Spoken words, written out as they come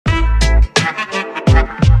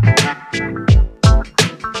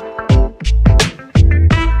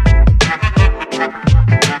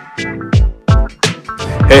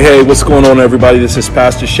Hey, what's going on, everybody? This is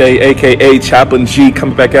Pastor Shay, aka Chaplain G,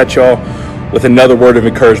 coming back at y'all with another word of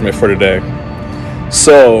encouragement for today.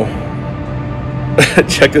 So,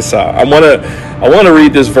 check this out. I want to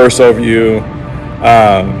read this verse over you,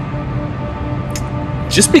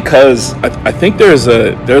 just because I think there's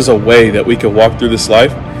a way that we can walk through this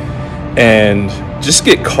life and just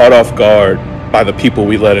get caught off guard by the people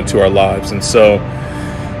we let into our lives. And so,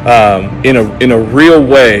 in a real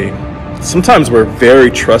way, sometimes we're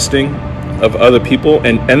very trusting of other people,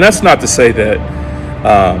 and that's not to say that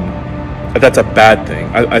that's a bad thing.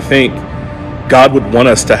 I think God would want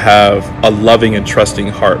us to have a loving and trusting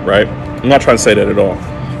heart, right? I'm not trying to say that at all.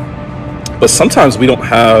 But sometimes we don't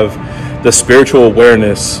have the spiritual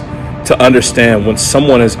awareness to understand when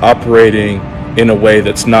someone is operating in a way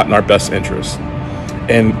that's not in our best interest.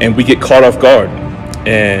 And we get caught off guard.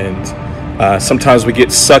 And sometimes we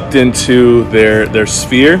get sucked into their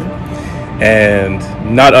sphere, and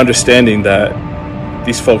not understanding that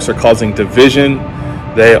these folks are causing division.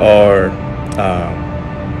 They're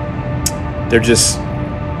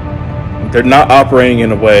not operating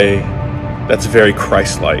in a way that's very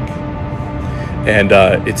Christ-like. And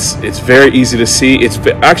it's very easy to see. It's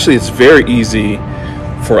very easy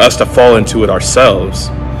for us to fall into it ourselves.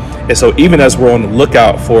 And so even as we're on the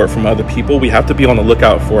lookout for it from other people, we have to be on the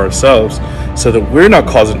lookout for ourselves so that we're not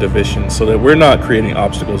causing division, so that we're not creating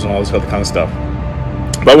obstacles and all this other kind of stuff.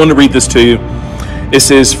 But I want to read this to you.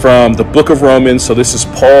 This is from the book of Romans. So this is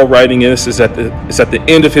Paul writing in. This is at the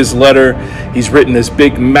end of his letter. He's written this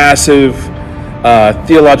big, massive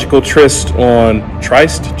theological tryst on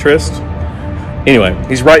tryst. Anyway,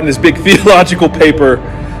 he's writing this big theological paper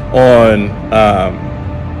on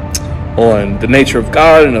the nature of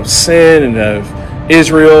God and of sin and of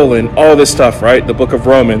Israel and all this stuff, right? The book of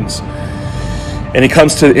Romans. And he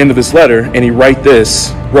comes to the end of his letter and he writes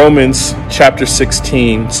this, Romans chapter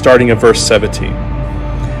 16, starting at verse 17.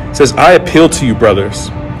 It says, I appeal to you, brothers,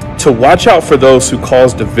 to watch out for those who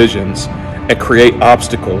cause divisions and create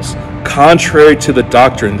obstacles contrary to the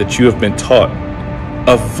doctrine that you have been taught.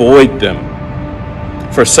 Avoid them.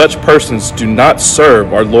 For such persons do not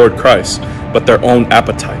serve our Lord Christ, but their own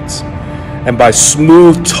appetites. And by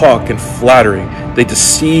smooth talk and flattery, they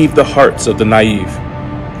deceive the hearts of the naive.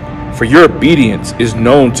 For your obedience is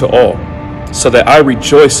known to all, so that I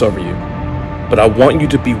rejoice over you. But I want you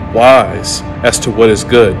to be wise as to what is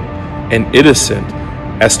good, and innocent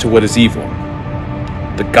as to what is evil.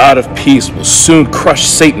 The God of peace will soon crush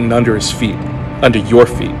Satan under your feet.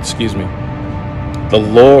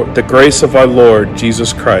 The grace of our Lord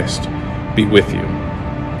Jesus Christ be with you.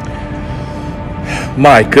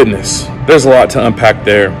 My goodness, there's a lot to unpack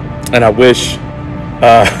there, and I wish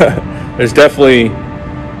there's definitely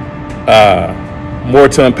more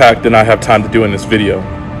to unpack than I have time to do in this video.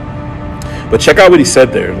 But check out what he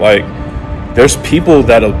said there. Like, there's people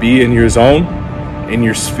that'll be in your zone, in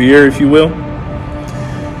your sphere, if you will,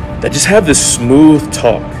 that just have this smooth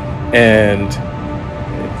talk and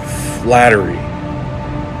flattery.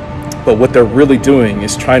 But what they're really doing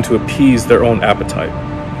is trying to appease their own appetite.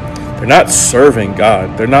 They're not serving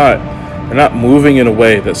God. They're not moving in a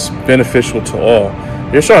way that's beneficial to all.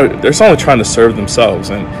 They're only trying to serve themselves.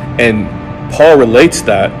 And Paul relates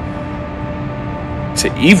that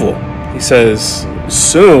to evil. He says,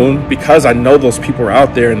 soon, because I know those people are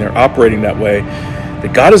out there and they're operating that way,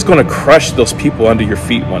 that God is going to crush those people under your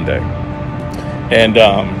feet one day. And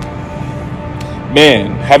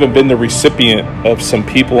man, having been the recipient of some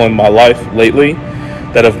people in my life lately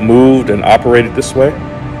that have moved and operated this way,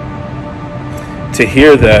 to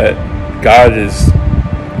hear that God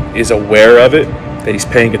is aware of it, that he's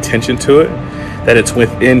paying attention to it, that it's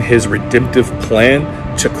within his redemptive plan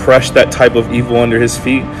to crush that type of evil under his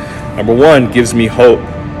feet, number one, gives me hope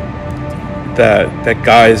that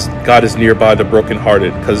God is nearby the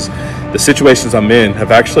brokenhearted, because the situations I'm in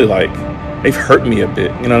have actually, they've hurt me a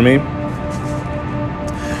bit, you know what I mean?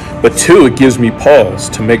 But two, it gives me pause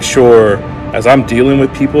to make sure as I'm dealing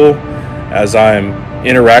with people, as I'm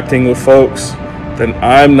interacting with folks, then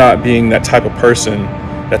I'm not being that type of person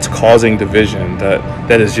that's causing division,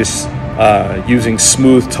 that is just using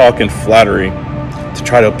smooth talk and flattery to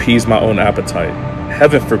try to appease my own appetite.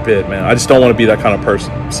 Heaven forbid, man. I just don't want to be that kind of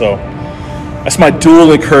person. So that's my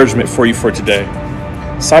dual encouragement for you for today.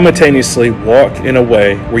 Simultaneously walk in a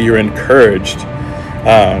way where you're encouraged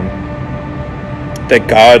that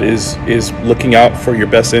God is looking out for your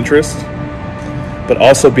best interest, but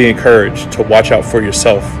also be encouraged to watch out for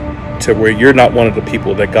yourself, to where you're not one of the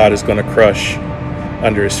people that God is going to crush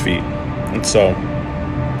under his feet. And so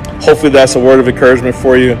hopefully that's a word of encouragement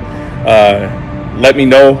for you. Let me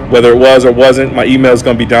know whether it was or wasn't. My email is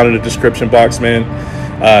going to be down in the description box, man.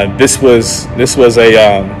 This was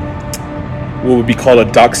a what would be called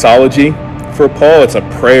a doxology for Paul. It's a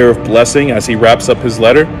prayer of blessing as he wraps up his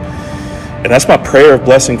letter. And that's my prayer of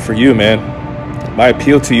blessing for you, man. My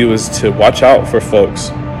appeal to you is to watch out for folks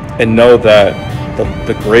and know that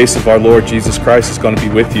the grace of our Lord Jesus Christ is going to be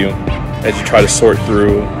with you as you try to sort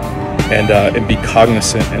through and be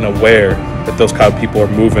cognizant and aware that those kind of people are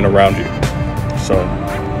moving around you. So,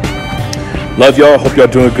 love y'all. Hope y'all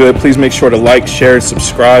doing good. Please make sure to like, share, and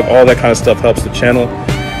subscribe. All that kind of stuff helps the channel.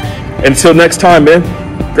 And until next time, man,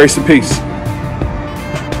 grace and peace.